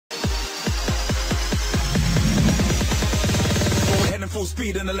full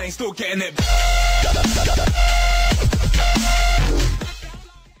speed in the lane, still getting it.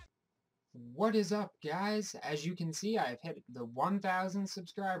 What is up, guys? As you can see, I've hit the 1,000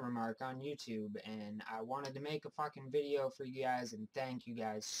 subscriber mark on YouTube, and I wanted to make a fucking video for you guys and thank you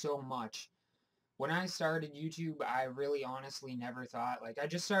guys so much. When I started YouTube, I really honestly never thought, like, I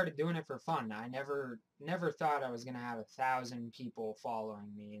just started doing it for fun. I never thought I was gonna have 1,000 people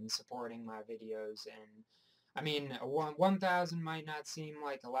following me and supporting my videos. And I mean, 1,000 might not seem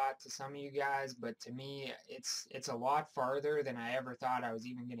like a lot to some of you guys, but to me, it's a lot farther than I ever thought I was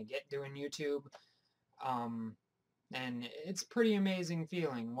even gonna get doing YouTube. And it's pretty amazing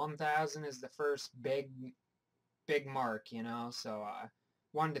feeling. 1,000 is the first big mark, you know. So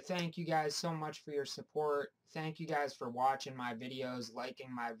wanted to thank you guys so much for your support. Thank you guys for watching my videos,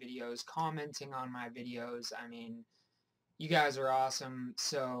 liking my videos, commenting on my videos. I mean, you guys are awesome.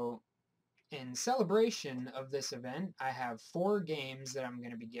 So in celebration of this event, I have 4 games that I'm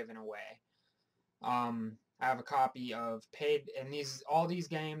going to be giving away. I have a copy of Payday, and all these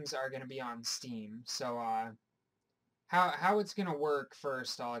games are going to be on Steam. So how it's going to work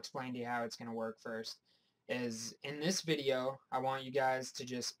first, I'll explain to you how it's going to work first. Is in this video, I want you guys to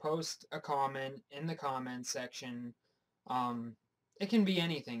just post a comment in the comment section. It can be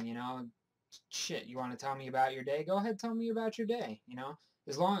anything, you know. Shit, you want to tell me about your day? Go ahead, tell me about your day, you know.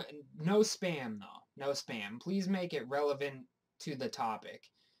 As long, no spam though, no spam. Please make it relevant to the topic.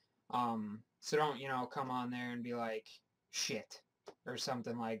 So don't, you know, come on there and be like, shit, or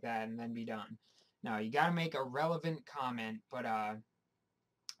something like that, and then be done. No, you gotta make a relevant comment, but,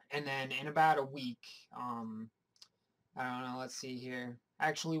 and then in about a week, I don't know, let's see here.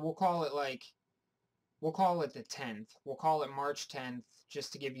 Actually, we'll call it the 10th. We'll call it March 10th,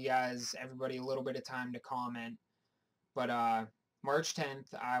 just to give you guys, everybody, a little bit of time to comment. But, March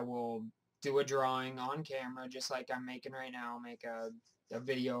 10th, I will do a drawing on camera, just like I'm making right now. I'll make a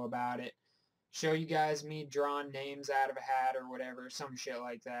video about it. Show you guys me drawing names out of a hat or whatever, some shit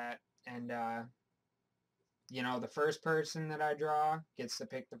like that. And, you know, the first person that I draw gets to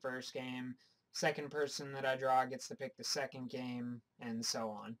pick the first game. Second person that I draw gets to pick the second game, and so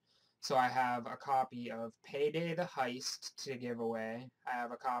on. So I have a copy of Payday the Heist to give away. I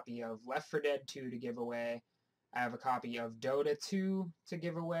have a copy of Left 4 Dead 2 to give away. I have a copy of Dota 2 to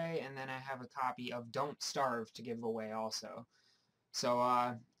give away, and then I have a copy of Don't Starve to give away also. So,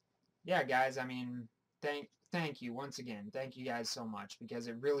 yeah, guys, I mean, thank you once again. Thank you guys so much, because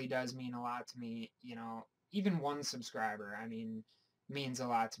it really does mean a lot to me, you know. Even 1 subscriber, I mean, means a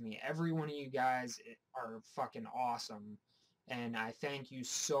lot to me. Every one of you guys are fucking awesome, and I thank you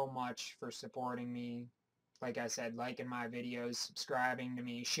so much for supporting me. Like I said, liking my videos, subscribing to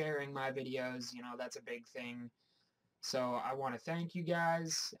me, sharing my videos, you know, that's a big thing. So I want to thank you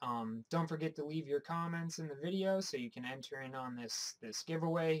guys. Don't forget to leave your comments in the video so you can enter in on this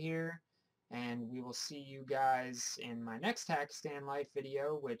giveaway here. And we will see you guys in my next Pakistan Life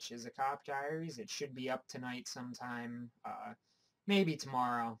video, which is a Cop Diaries. It should be up tonight sometime, maybe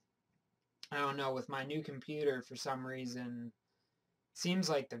tomorrow. I don't know, with my new computer, for some reason, seems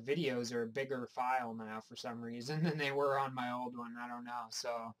like the videos are a bigger file now for some reason than they were on my old one. I don't know,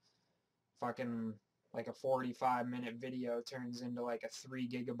 so fucking like a 45-minute video turns into like a 3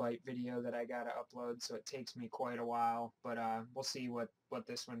 GB video that I gotta upload, so it takes me quite a while. But we'll see what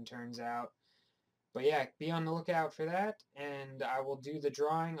this one turns out. But yeah, be on the lookout for that, and I will do the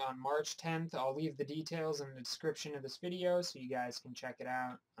drawing on March 10th. I'll leave the details in the description of this video so you guys can check it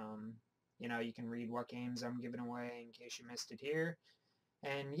out. You know, you can read what games I'm giving away in case you missed it here.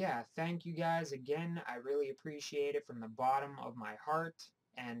 And yeah, thank you guys again. I really appreciate it from the bottom of my heart,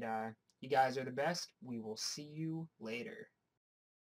 and you guys are the best. We will see you later.